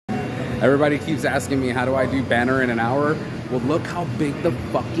Everybody keeps asking me, how do I do banner in an hour? Well, look how big the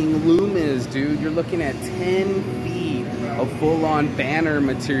fucking loom is, dude. You're looking at 10 feet of full-on banner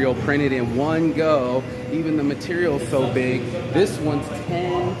material printed in one go. Even the material's so big. This one's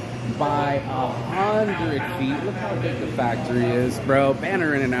 10 by 100 feet. Look how big the factory is, bro.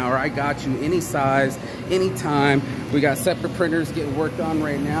 Banner in an hour. I got you any size, anytime. We got separate printers getting worked on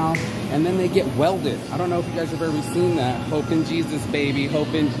right now, and then they get welded. I don't know if you guys have ever seen that. Hope in Jesus, baby.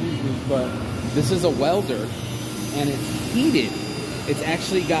 Hope in Jesus. But this is a welder, and it's heated. It's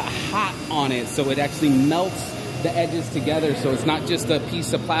actually got hot on it, so it actually melts the edges together, so it's not just a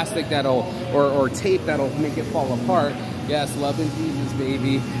piece of plastic that'll or tape that'll make it fall apart. Yes, love in Jesus,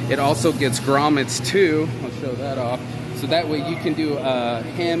 baby. It also gets grommets too. I'll show that off. So that way you can do a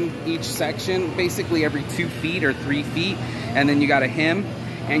hem each section, basically every 2 feet or 3 feet, and then you got a hem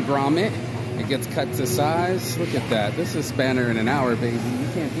and grommet. It gets cut to size. Look at that. This is banner in an hour, baby. You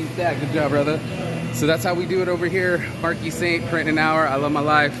can't beat that. Good job, brother. So that's how we do it over here. Marky Saint, print in an hour. I love my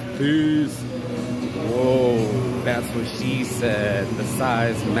life. Peace. Whoa, that's what she said. The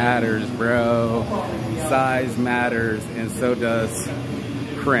size matters, bro. Size matters, and so does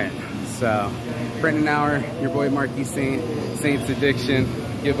print. So, print in an hour. Your boy Marky Saint. Saint's Addiction.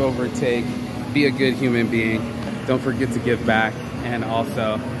 Give over, take. Be a good human being. Don't forget to give back, and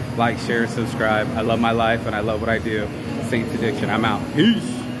also like, share, subscribe. I love my life and I love what I do. Saint's Addiction. I'm out.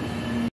 Peace.